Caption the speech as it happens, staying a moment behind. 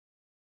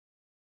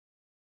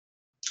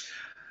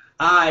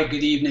Hi,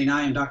 good evening.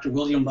 I am Dr.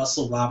 William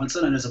Russell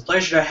Robinson, and it's a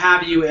pleasure to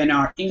have you in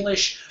our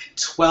English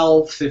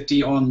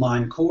 1250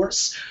 online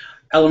course,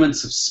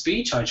 Elements of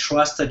Speech. I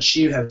trust that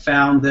you have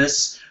found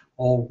this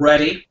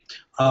already.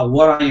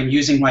 What I am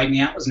using right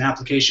now is an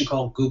application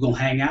called Google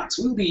Hangouts.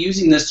 We'll be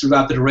using this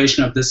throughout the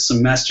duration of this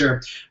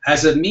semester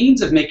as a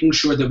means of making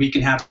sure that we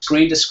can have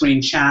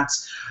screen-to-screen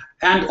chats,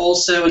 and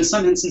also in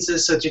some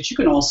instances so that you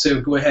can also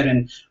go ahead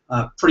and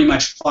pretty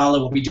much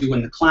follow what we do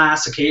in the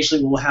class.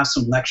 Occasionally we'll have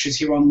some lectures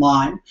here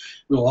online.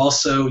 We'll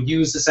also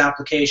use this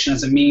application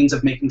as a means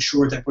of making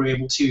sure that we're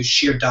able to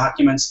share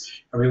documents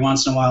every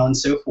once in a while and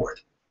so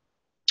forth.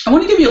 I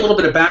want to give you a little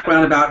bit of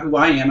background about who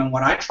I am and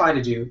what I try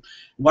to do,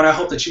 what I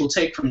hope that you will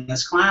take from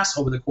this class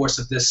over the course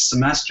of this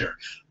semester.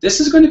 This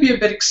is going to be a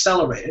bit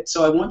accelerated,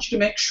 so I want you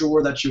to make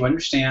sure that you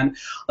understand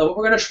that what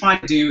we're going to try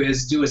to do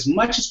is do as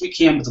much as we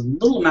can with the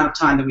little amount of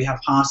time that we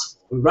have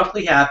possible. We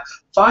roughly have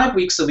 5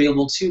 weeks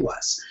available to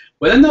us.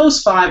 Within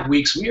those 5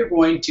 weeks, we are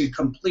going to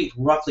complete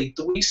roughly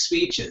 3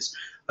 speeches: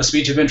 a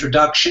speech of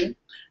introduction,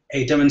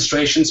 a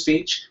demonstration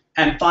speech,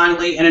 and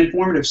finally an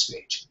informative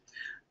speech.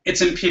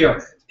 It's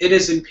imperative. It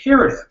is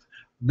imperative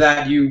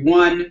that you,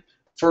 one,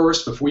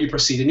 first, before you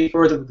proceed any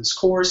further with this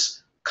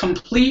course,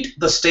 complete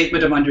the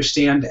Statement of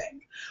Understanding.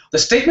 The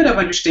Statement of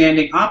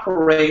Understanding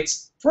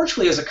operates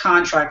virtually as a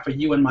contract for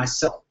you and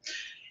myself.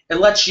 It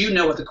lets you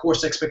know what the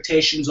course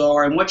expectations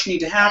are and what you need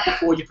to have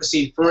before you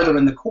proceed further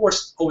in the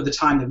course over the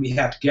time that we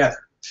have together.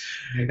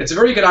 It's a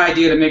very good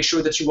idea to make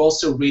sure that you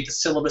also read the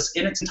syllabus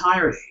in its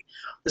entirety.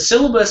 The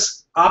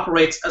syllabus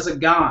operates as a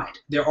guide.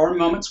 There are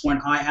moments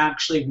when I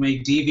actually may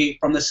deviate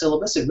from the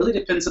syllabus. It really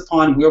depends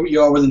upon where we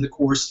are within the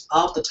course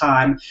of the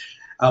time,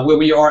 where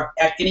we are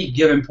at any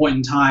given point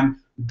in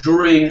time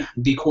during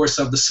the course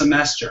of the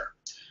semester.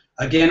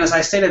 Again, as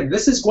I stated,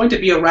 this is going to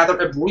be a rather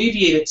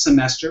abbreviated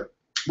semester.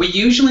 We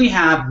usually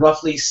have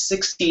roughly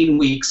 16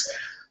 weeks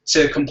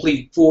to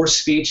complete 4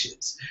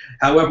 speeches.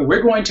 However,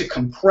 we're going to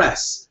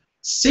compress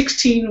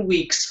 16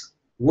 weeks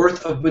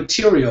worth of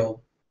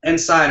material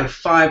inside of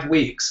 5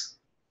 weeks.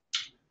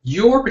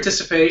 Your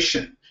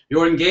participation,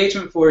 your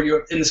engagement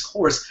in this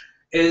course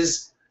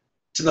is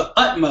to the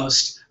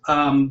utmost,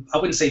 I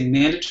wouldn't say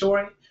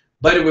mandatory,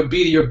 but it would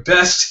be to your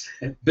best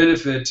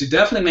benefit to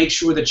definitely make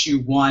sure that you,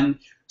 one,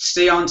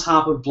 stay on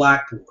top of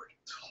Blackboard.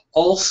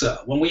 Also,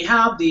 when we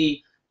have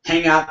the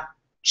Hangout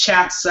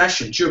chat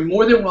sessions, you're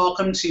more than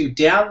welcome to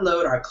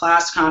download our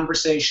class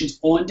conversations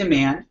on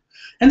demand.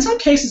 In some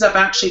cases, I've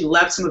actually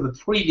left some of the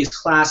previous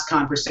class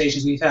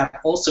conversations we've had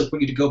also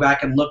for you to go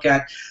back and look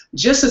at,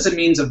 just as a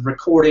means of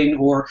recording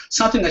or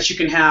something that you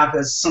can have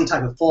as some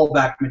type of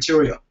fallback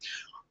material.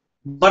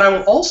 But I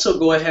will also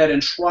go ahead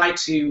and try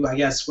to,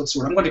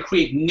 I'm going to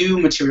create new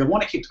material. I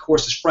want to keep the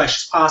course as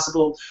fresh as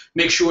possible,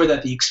 make sure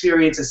that the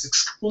experience is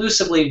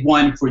exclusively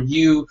one for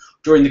you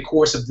during the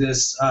course of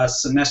this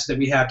semester that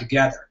we have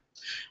together.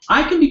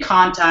 I can be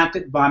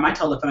contacted by my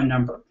telephone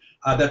number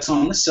that's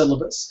on the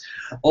syllabus.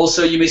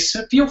 Also, you may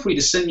feel free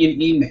to send me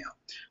an email.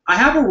 I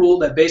have a rule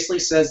that basically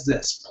says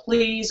this: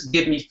 please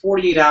give me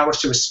 48 hours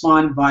to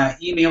respond via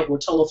email or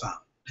telephone.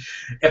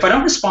 If I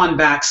don't respond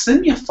back,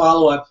 send me a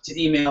follow-up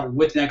email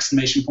with an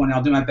exclamation point, and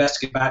I'll do my best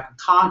to get back in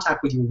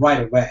contact with you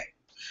right away.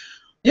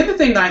 The other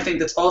thing that I think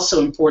that's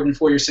also important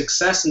for your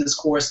success in this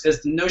course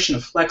is the notion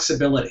of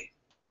flexibility.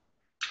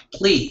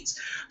 Please,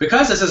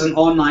 because this is an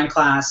online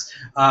class,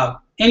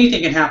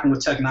 anything can happen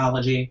with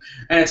technology,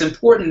 and it's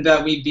important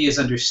that we be as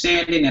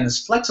understanding and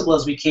as flexible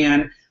as we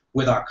can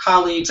with our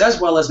colleagues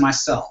as well as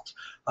myself.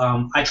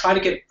 I try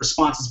to get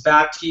responses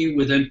back to you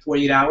within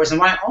 48 hours, and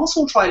what I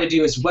also try to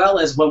do, as well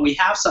as when we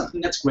have something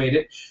that's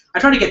graded, I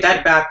try to get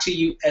that back to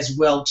you as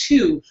well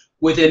too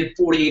within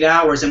 48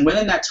 hours, and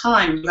within that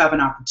time you have an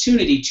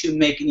opportunity to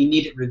make any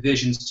needed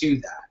revisions to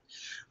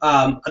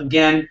that.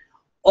 Again,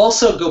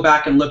 also go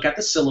back and look at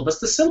the syllabus.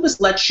 The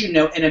syllabus lets you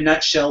know in a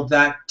nutshell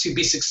that to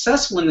be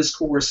successful in this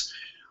course,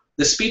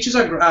 the speeches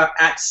are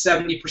at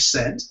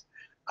 70%,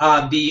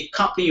 the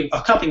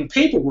accompanying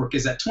paperwork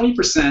is at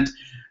 20%,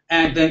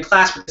 and then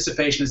class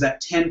participation is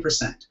at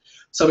 10%.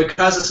 So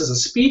because this is a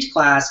speech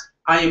class,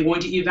 I am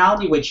going to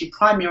evaluate you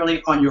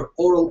primarily on your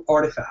oral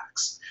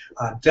artifacts.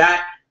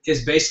 That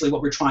is basically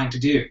what we're trying to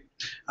do.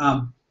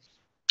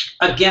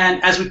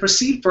 Again, as we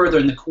proceed further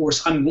in the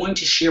course, I'm going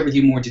to share with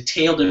you more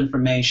detailed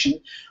information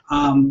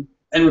in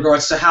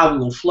regards to how we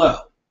will flow.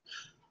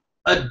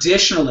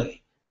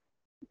 Additionally,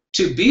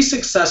 to be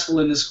successful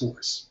in this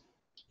course,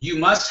 you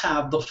must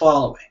have the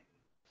following.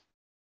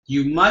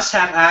 You must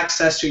have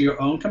access to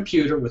your own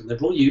computer with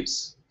liberal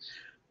use,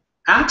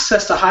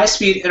 access to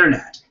high-speed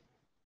internet,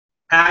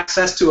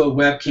 access to a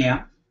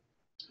webcam,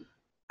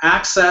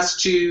 access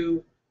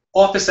to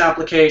Office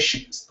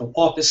applications, the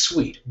Office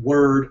suite,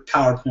 Word,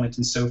 PowerPoint,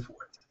 and so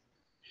forth.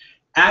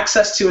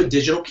 Access to a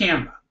digital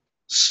camera.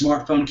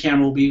 Smartphone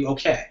camera will be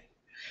okay.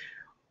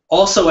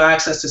 Also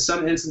access to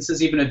some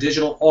instances even a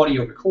digital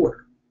audio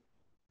recorder.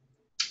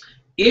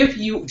 If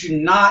you do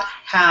not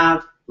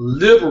have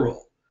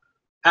liberal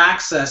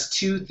access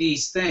to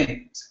these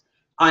things,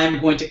 I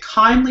am going to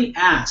kindly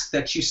ask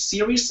that you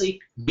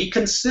seriously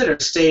reconsider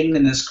staying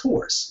in this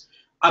course.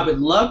 I would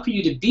love for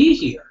you to be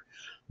here,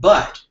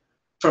 but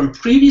from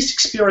previous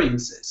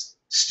experiences,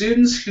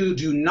 students who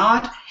do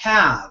not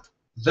have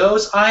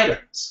those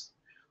items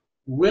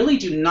really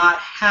do not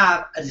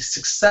have a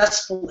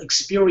successful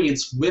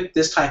experience with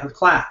this type of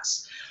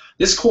class.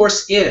 This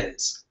course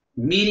is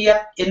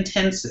media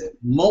intensive,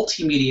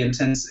 multimedia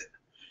intensive.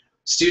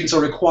 Students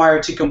are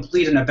required to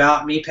complete an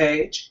About Me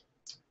page.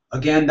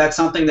 Again, that's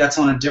something that's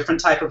on a different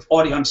type of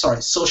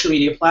social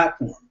media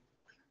platform.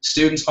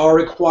 Students are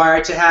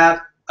required to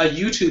have a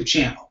YouTube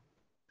channel.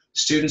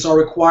 Students are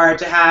required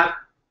to have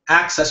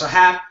access or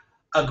have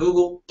a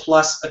Google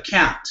Plus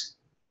account.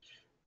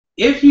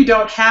 If you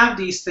don't have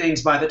these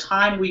things by the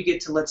time we get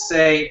to, let's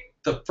say,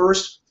 the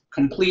first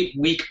complete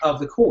week of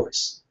the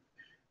course,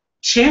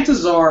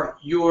 chances are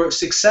your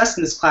success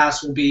in this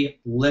class will be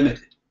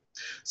limited.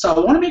 So I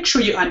want to make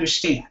sure you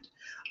understand.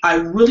 I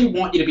really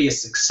want you to be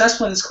as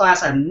successful in this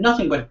class. I have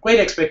nothing but great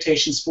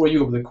expectations for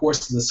you over the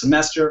course of the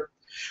semester.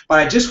 But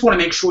I just want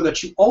to make sure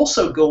that you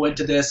also go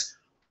into this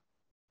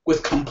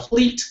with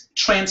complete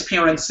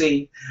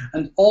transparency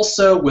and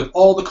also with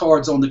all the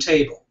cards on the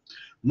table.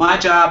 My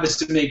job is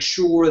to make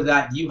sure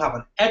that you have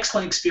an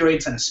excellent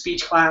experience in a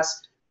speech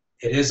class.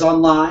 It is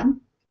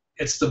online.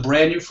 It's the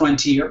brand new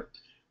frontier.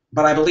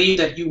 But I believe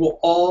that you will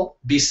all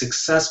be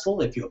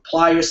successful if you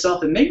apply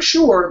yourself and make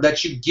sure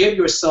that you give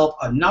yourself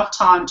enough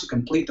time to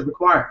complete the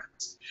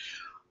requirements.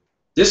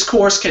 This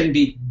course can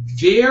be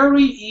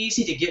very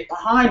easy to get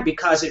behind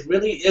because it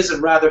really is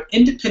a rather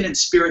independent,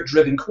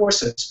 spirit-driven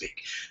course, so to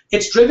speak.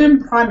 It's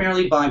driven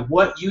primarily by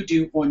what you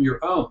do on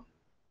your own.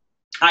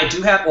 I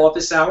do have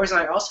office hours.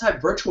 I also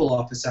have virtual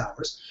office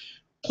hours.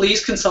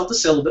 Please consult the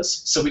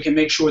syllabus so we can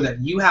make sure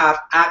that you have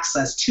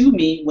access to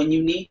me when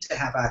you need to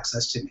have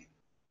access to me.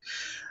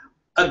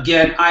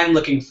 Again, I'm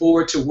looking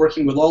forward to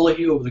working with all of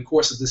you over the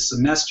course of this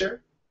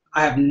semester.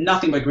 I have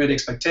nothing but great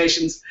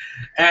expectations,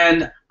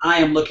 and I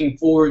am looking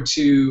forward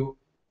to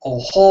a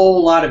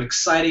whole lot of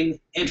exciting,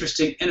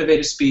 interesting,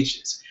 innovative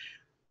speeches.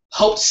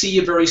 Hope to see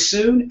you very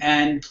soon,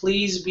 and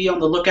please be on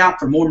the lookout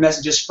for more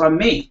messages from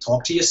me.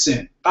 Talk to you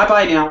soon.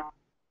 Bye-bye now.